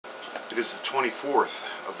It is the 24th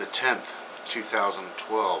of the 10th,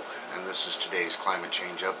 2012, and this is today's climate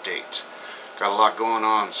change update. Got a lot going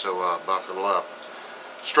on, so buckle up.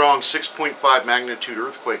 Strong 6.5 magnitude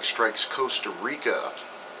earthquake strikes Costa Rica.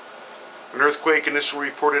 An earthquake initially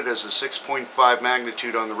reported as a 6.5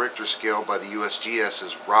 magnitude on the Richter scale by the USGS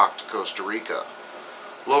has rocked Costa Rica.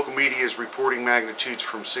 Local media is reporting magnitudes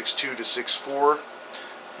from 6.2 to 6.4.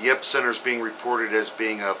 The epicenter is being reported as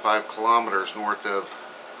being 5 kilometers north of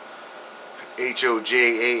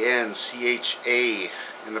Hojancha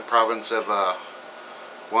in the province of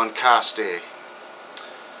Guanacaste.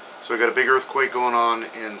 So we got a big earthquake going on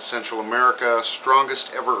in Central America.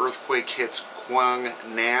 Strongest ever earthquake hits Quang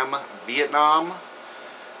Nam, Vietnam.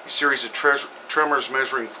 A series of tremors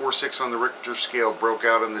measuring 4.6 on the Richter scale broke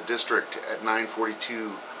out in the district at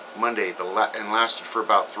 9:42 Monday and lasted for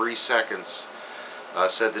about 3 seconds,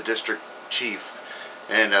 said the district chief.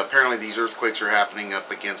 And apparently these earthquakes are happening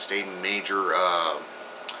up against a major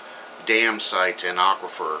dam site and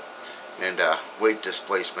aquifer and weight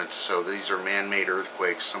displacement. So these are man-made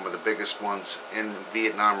earthquakes, some of the biggest ones in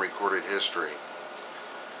Vietnam recorded history.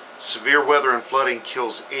 Severe weather and flooding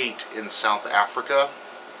kills 8 in South Africa.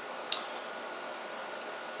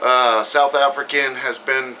 South African has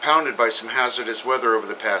been pounded by some hazardous weather over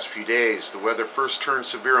the past few days. The weather first turned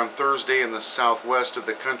severe on Thursday in the southwest of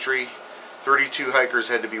the country. 32 hikers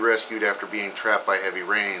had to be rescued after being trapped by heavy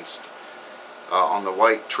rains on the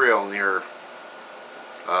White Trail near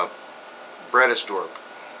Bredasdorp.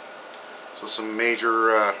 So some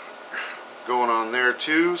major going on there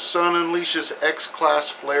too. Sun unleashes X-class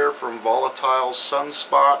flare from volatile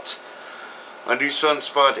sunspot. A new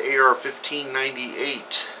sunspot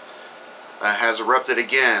AR-1598 has erupted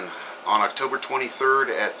again on October 23rd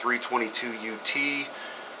at 3:22 UT.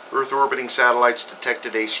 Earth orbiting satellites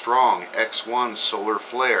detected a strong X1 solar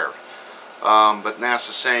flare, but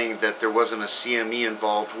NASA saying that there wasn't a CME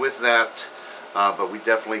involved with that, but we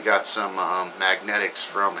definitely got some magnetics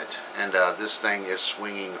from it, and this thing is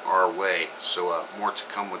swinging our way. So more to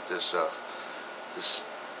come with this this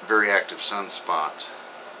very active sunspot.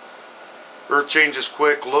 Earth changes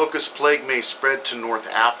quick. Locust plague may spread to North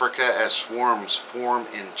Africa as swarms form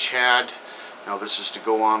in Chad. Now this is to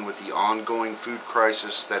go on with the ongoing food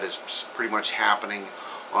crisis that is pretty much happening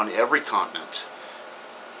on every continent.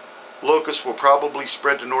 Locusts will probably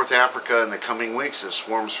spread to North Africa in the coming weeks as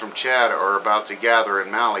swarms from Chad are about to gather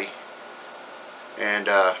in Mali and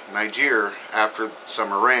Niger after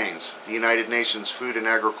summer rains, the United Nations Food and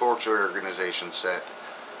Agriculture Organization said.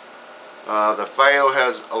 The FAO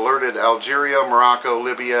has alerted Algeria, Morocco,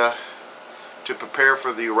 Libya to prepare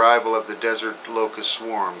for the arrival of the desert locust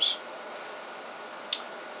swarms.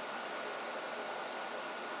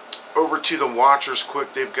 Over to the Watchers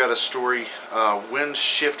quick, they've got a story. Wind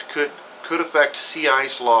shift could affect sea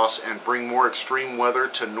ice loss and bring more extreme weather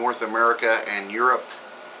to North America and Europe.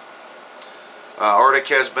 Arctic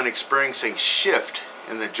has been experiencing a shift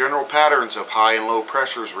in the general patterns of high and low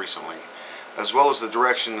pressures recently, as well as the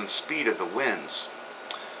direction and speed of the winds.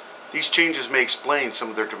 These changes may explain some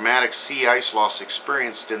of the dramatic sea ice loss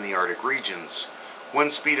experienced in the Arctic regions.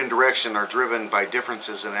 Wind speed and direction are driven by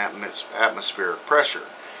differences in atmospheric pressure.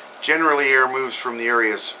 Generally, air moves from the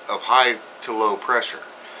areas of high to low pressure.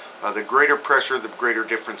 The greater pressure, the greater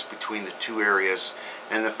difference between the two areas,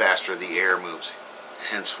 and the faster the air moves.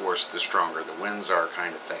 Henceforth, the stronger the winds are,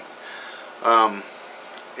 kind of thing.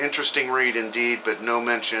 Interesting read indeed, but no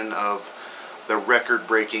mention of the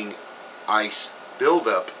record-breaking ice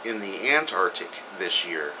buildup in the Antarctic this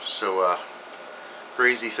year. So,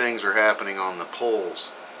 crazy things are happening on the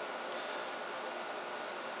poles.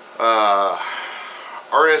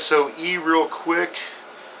 RSOE real quick.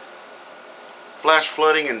 Flash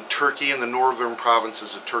flooding in Turkey, in the northern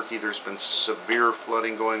provinces of Turkey. There's been severe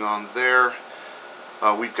flooding going on there.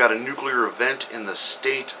 We've got a nuclear event in the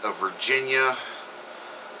state of Virginia.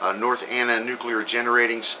 North Anna Nuclear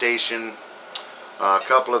Generating Station. A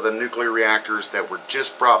couple of the nuclear reactors that were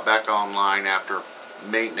just brought back online after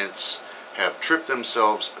maintenance have tripped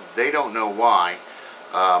themselves. They don't know why.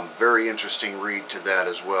 Very interesting read to that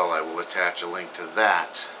as well. I will attach a link to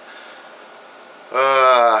that.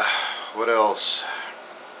 What else?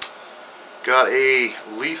 Got a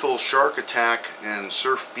lethal shark attack in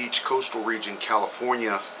Surf Beach coastal region,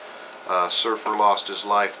 California. Surfer lost his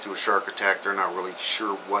life to a shark attack. They're not really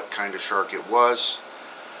sure what kind of shark it was.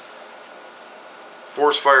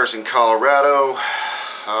 Forest fires in Colorado.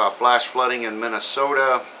 Flash flooding in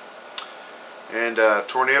Minnesota. And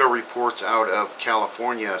tornado reports out of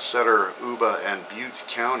California, Sutter, Yuba, and Butte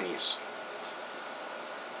counties.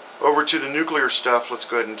 Over to the nuclear stuff. Let's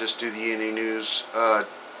go ahead and just do the ENA news.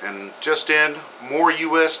 and just in, more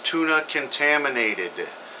U.S. tuna contaminated.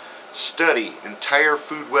 Study, entire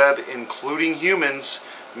food web, including humans,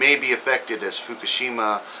 may be affected as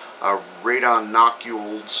Fukushima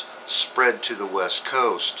radionuclides spread to the west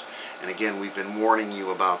coast. And again, we've been warning you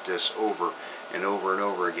about this over and over and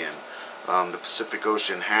over again. The Pacific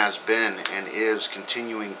Ocean has been and is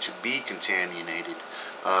continuing to be contaminated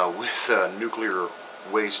with nuclear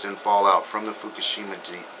waste and fallout from the Fukushima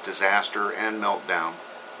disaster and meltdown.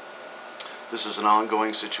 This is an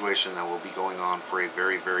ongoing situation that will be going on for a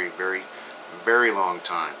very, very, very, very long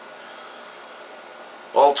time.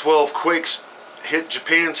 All 12 quakes hit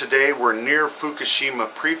Japan today. We're near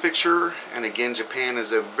Fukushima Prefecture, and again, Japan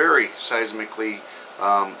is a very seismically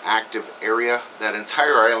active area. That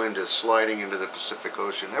entire island is sliding into the Pacific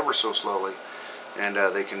Ocean ever so slowly, and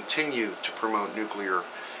they continue to promote nuclear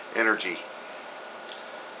energy.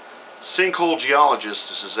 Sinkhole geologists,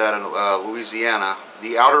 this is out of Louisiana,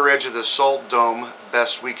 the outer edge of the salt dome,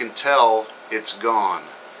 best we can tell, it's gone.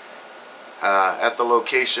 At the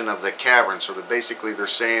location of the cavern, so that basically they're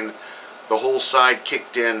saying the whole side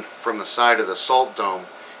kicked in from the side of the salt dome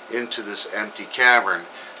into this empty cavern.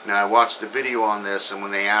 Now I watched the video on this, and when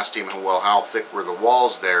they asked him, well, how thick were the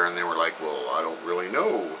walls there, and they were like, well, I don't really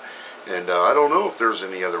know, and I don't know if there's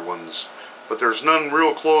any other ones. But there's none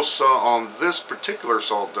real close on this particular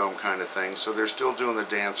salt dome kind of thing, so they're still doing the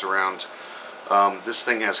dance around. This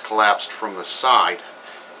thing has collapsed from the side,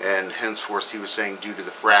 and henceforth he was saying due to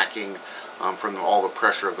the fracking, from all the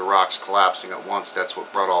pressure of the rocks collapsing at once, that's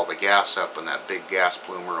what brought all the gas up in that big gas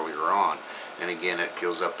plume earlier on. And again, it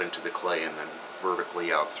goes up into the clay and then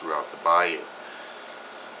vertically out throughout the bayou.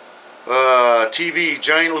 TV,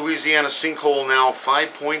 giant Louisiana sinkhole now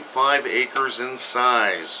 5.5 acres in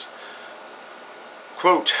size.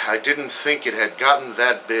 Quote, I didn't think it had gotten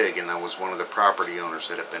that big, and that was one of the property owners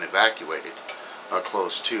that have been evacuated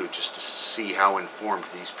close to, just to see how informed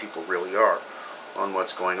these people really are on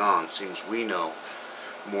what's going on. Seems we know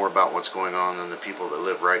more about what's going on than the people that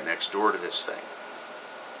live right next door to this thing.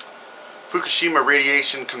 Fukushima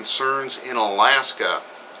radiation concerns in Alaska.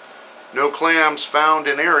 No clams found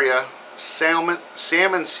in area. Salmon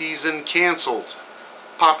season canceled.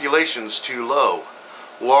 Populations too low.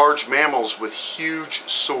 Large mammals with huge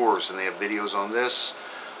sores, and they have videos on this.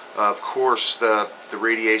 Of course, the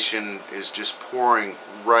radiation is just pouring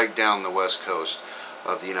right down the west coast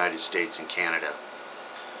of the United States and Canada.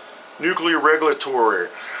 Nuclear regulatory.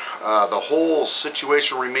 The whole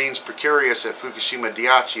situation remains precarious at Fukushima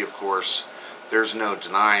Daiichi, of course. There's no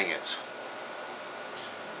denying it.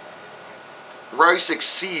 Rice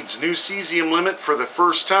exceeds new cesium limit for the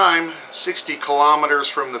first time, 60 kilometers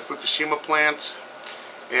from the Fukushima plant.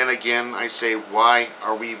 And again, I say, why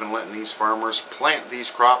are we even letting these farmers plant these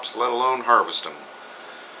crops, let alone harvest them?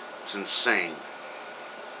 It's insane.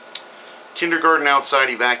 Kindergarten outside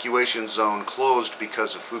evacuation zone closed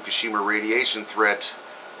because of Fukushima radiation threat.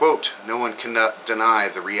 Quote, no one can deny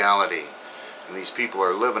the reality. And these people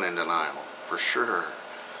are living in denial, for sure.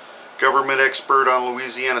 Government expert on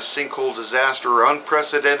Louisiana sinkhole disaster,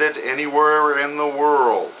 unprecedented anywhere in the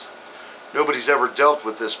world. Nobody's ever dealt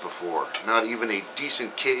with this before. Not even a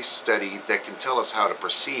decent case study that can tell us how to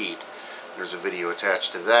proceed. There's a video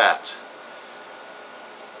attached to that.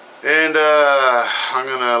 And I'm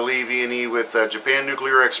going to leave E&E with Japan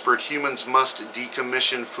nuclear expert, humans must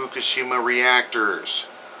decommission Fukushima reactors.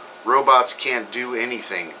 Robots can't do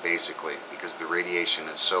anything, basically, because the radiation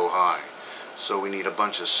is so high. So we need a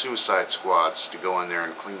bunch of suicide squads to go in there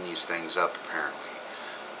and clean these things up, apparently.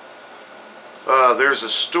 There's a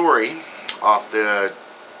story off the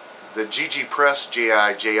GG Press,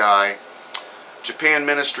 JI. Japan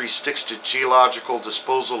Ministry sticks to geological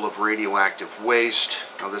disposal of radioactive waste.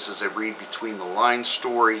 Now this is a read between the lines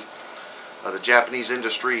story. The Japanese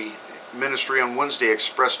Ministry on Wednesday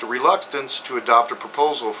expressed a reluctance to adopt a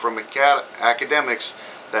proposal from academics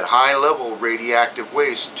that high-level radioactive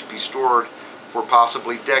waste to be stored for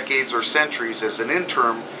possibly decades or centuries as an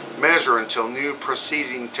interim measure until new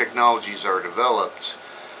preceding technologies are developed.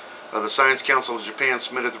 The Science Council of Japan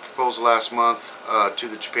submitted the proposal last month to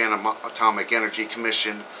the Japan Atomic Energy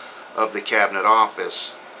Commission of the Cabinet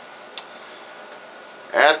Office.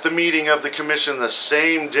 At the meeting of the Commission the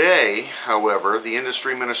same day, however, the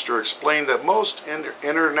industry minister explained that most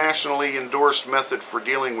internationally endorsed method for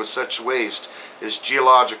dealing with such waste is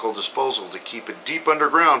geological disposal to keep it deep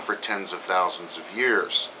underground for tens of thousands of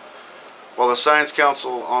years. While the Science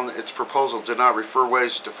Council on its proposal did not refer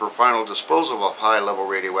waste for final disposal of high-level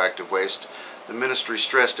radioactive waste, the ministry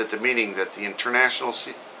stressed at the meeting that the international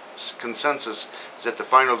consensus is that the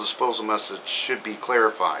final disposal message should be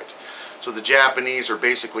clarified. So the Japanese are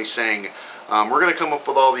basically saying, we're going to come up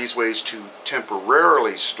with all these ways to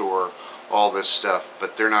temporarily store all this stuff,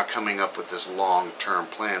 but they're not coming up with this long-term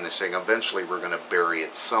plan. They're saying eventually we're going to bury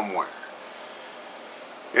it somewhere.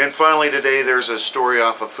 And finally today there's a story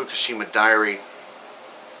off of Fukushima Diary.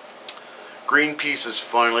 Greenpeace is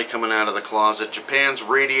finally coming out of the closet. Japan's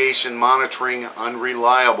radiation monitoring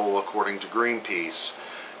unreliable, according to Greenpeace.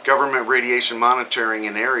 Government radiation monitoring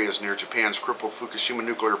in areas near Japan's crippled Fukushima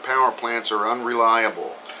nuclear power plants are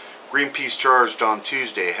unreliable. Greenpeace charged on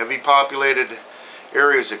Tuesday heavy populated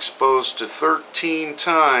areas exposed to 13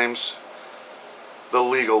 times the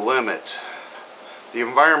legal limit. The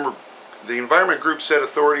environment group said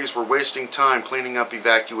authorities were wasting time cleaning up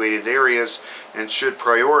evacuated areas and should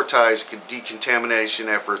prioritize decontamination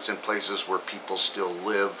efforts in places where people still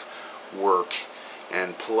live, work,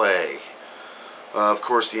 and play. Of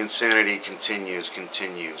course, the insanity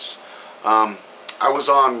continues. I was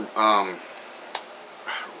on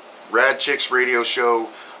Rad Chicks radio show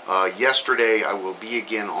yesterday. I will be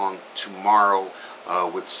again on tomorrow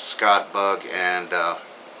with Scott Bug and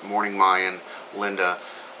Morning Mayan, Linda.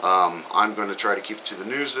 I'm going to try to keep it to the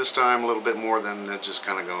news this time a little bit more than just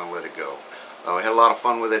kind of going to let it go. I had a lot of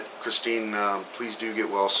fun with it. Christine, please do get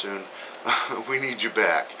well soon. We need you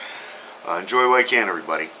back. Enjoy while you can,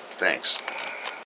 everybody. Thanks.